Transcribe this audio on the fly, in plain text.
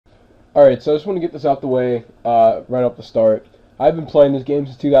Alright, so I just want to get this out the way right off the start. I've been playing this game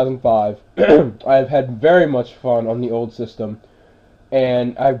since 2005. I've had very much fun on the old system,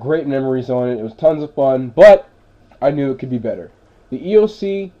 and I have great memories on it. It was tons of fun, but I knew it could be better. The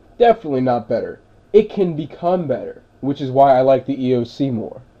EOC, definitely not better. It can become better, which is why I like the EOC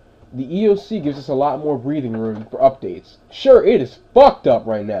more. The EOC gives us a lot more breathing room for updates. Sure, it is fucked up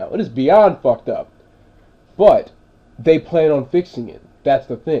right now. It is beyond fucked up. But they plan on fixing it. That's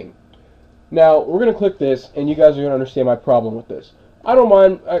the thing. Now, we're going to click this, and you guys are going to understand my problem with this. I don't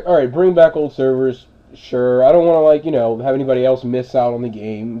mind, alright, bring back old servers, sure. I don't want to, like, you know, have anybody else miss out on the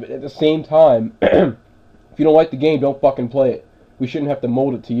game. But at the same time, if you don't like the game, don't fucking play it. We shouldn't have to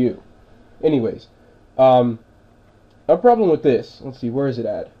mold it to you. Anyways, a problem with this, let's see, where is it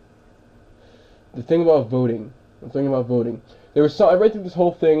at? The thing about voting. There was some, I read through this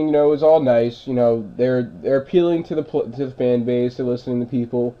whole thing, you know, it was all nice, you know, they're appealing to the fan base, they're listening to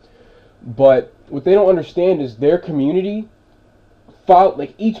people. But what they don't understand is their community,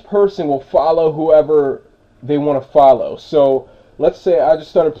 like each person will follow whoever they want to follow. So let's say I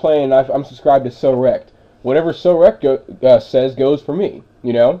just started playing, I'm subscribed to Sorect. Whatever Sorect says goes for me,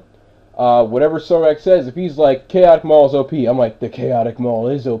 you know? Whatever Sorect says, if he's like, Chaotic Maul is OP, I'm like, the Chaotic Maul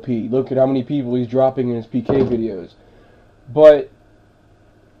is OP. Look at how many people he's dropping in his PK videos. But,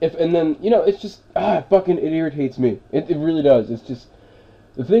 and then, you know, it's just, fucking, it irritates me. It really does. It's just,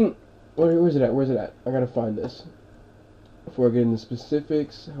 the thing. Where's it at? I gotta find this before I get into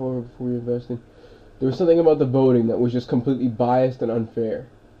specifics. However, before we invest in, there was something about the voting that was just completely biased and unfair,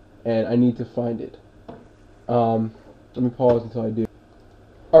 and I need to find it. Let me pause until I do.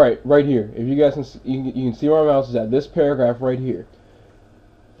 All right, right here. If you guys can, you can see where my mouse is at. This paragraph right here.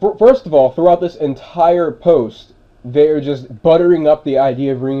 First of all, throughout this entire post, they're just buttering up the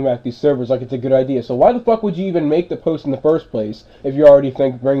idea of bringing back these servers like it's a good idea. So why the fuck would you even make the post in the first place if you already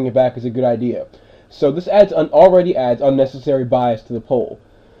think bringing it back is a good idea? So this already adds unnecessary bias to the poll.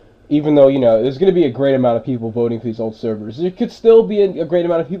 Even though, you know, there's going to be a great amount of people voting for these old servers. There could still be a great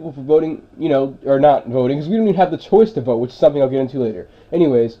amount of people for voting, you know, or not voting, because we don't even have the choice to vote, which is something I'll get into later.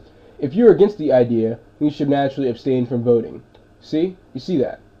 Anyways, if you're against the idea, you should naturally abstain from voting. See? You see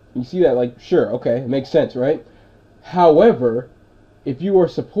that? You see that, like, sure, okay, it makes sense, right? However, if you are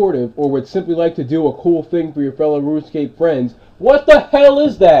supportive or would simply like to do a cool thing for your fellow Runescape friends, what the hell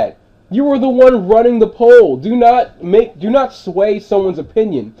is that? You are the one running the poll. Do not sway someone's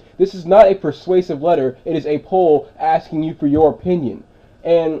opinion. This is not a persuasive letter. It is a poll asking you for your opinion.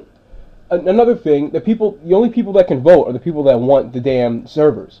 And another thing, the only people that can vote are the people that want the damn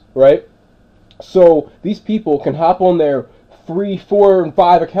servers, right? So these people can hop on their 3, 4, and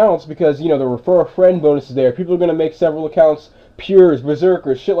 5 accounts because, you know, the refer a friend bonus is there. People are going to make several accounts, pures,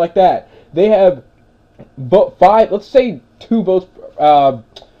 berserkers, shit like that. They have 5, let's say 2 votes,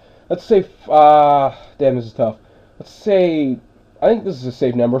 let's say, damn, this is tough. Let's say, I think this is a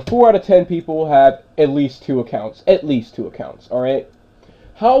safe number. 4 out of 10 people have at least 2 accounts. At least 2 accounts, alright?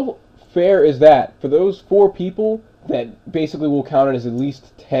 How fair is that for those 4 people that basically will count it as at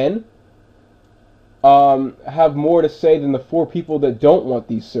least 10? Have more to say than the 4 people that don't want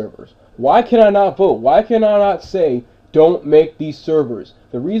these servers. Why can I not vote? Why can I not say, don't make these servers?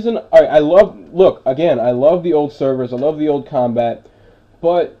 The reason, I love the old servers, I love the old combat,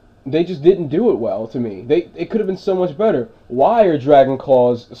 but they just didn't do it well to me. It could have been so much better. Why are Dragon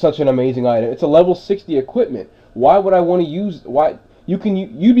Claws such an amazing item? It's a level 60 equipment. Why would I want to use,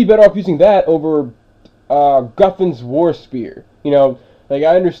 you'd be better off using that over, Guthan's War Spear, you know. Like,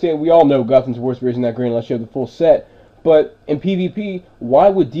 I understand, we all know Guthan's War Spear isn't that great unless you have the full set, but in PvP,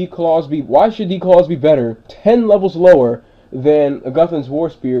 why should D-Claws be better 10 levels lower than a Guthan's War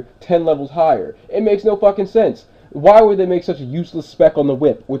Spear 10 levels higher? It makes no fucking sense. Why would they make such a useless spec on the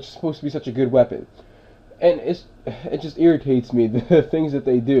whip, which is supposed to be such a good weapon? And it just irritates me, the things that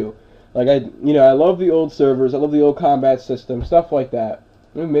they do. Like, I love the old servers, I love the old combat system, stuff like that.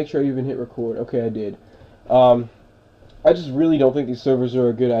 Let me make sure I even hit record. Okay, I did. I just really don't think these servers are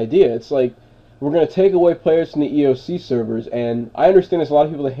a good idea. It's like, we're going to take away players from the EOC servers, and I understand there's a lot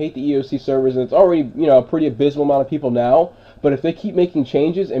of people that hate the EOC servers, and it's already, you know, a pretty abysmal amount of people now, but if they keep making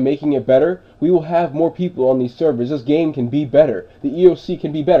changes and making it better, we will have more people on these servers. This game can be better. The EOC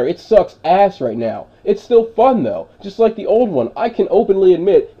can be better. It sucks ass right now. It's still fun, though. Just like the old one. I can openly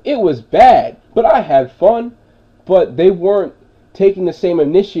admit, it was bad, but I had fun. But they weren't taking the same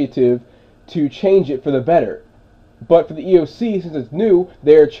initiative to change it for the better. But for the EOC, since it's new,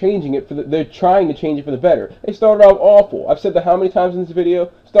 they're changing it they're trying to change it for the better. They started off awful. I've said that how many times in this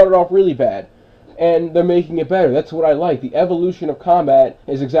video? Started off really bad. and they're making it better. That's what I like. The evolution of combat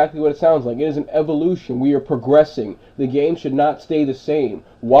is exactly what it sounds like. It is an evolution. We are progressing. The game should not stay the same.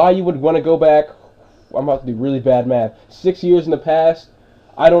 Why you would want to go back, I'm about to do really bad math, 6 years in the past,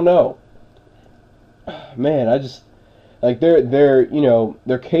 I don't know. Man, I just, like, they're you know,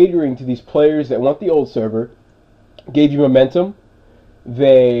 they're catering to these players that want the old server, gave you momentum.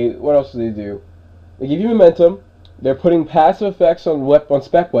 What else do they do? They give you momentum. They're putting passive effects on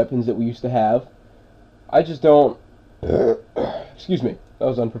spec weapons that we used to have. I just don't. Excuse me, that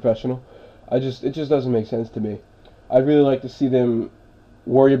was unprofessional. It just doesn't make sense to me. I'd really like to see them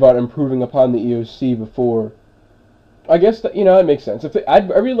worry about improving upon the EOC before. I guess that, it makes sense. I'd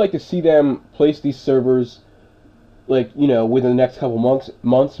really like to see them place these servers, like, within the next couple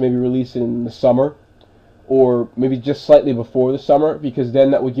months, maybe release it in the summer, or maybe just slightly before the summer, because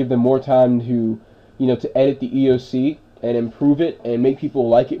then that would give them more time to, to edit the EOC and improve it and make people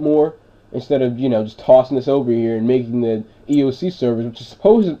like it more, instead of, just tossing this over here and making the EOC servers, which is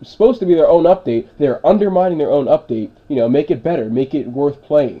supposed to be their own update. They're undermining their own update. Make it better, make it worth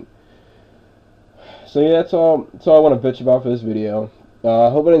playing. So yeah, that's all I want to bitch about for this video. I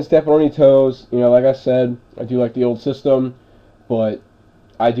hope I didn't step on any toes. Like I said, I do like the old system, but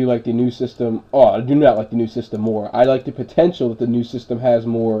I do like the new system. Oh, I do not like the new system more. I like the potential that the new system has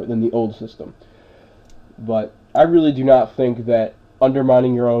more than the old system. But I really do not think that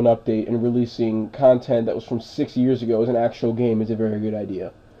undermining your own update and releasing content that was from 6 years ago as an actual game is a very good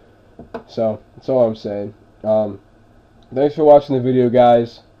idea. So, that's all I'm saying. Thanks for watching the video,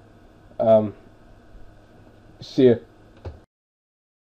 guys. See ya.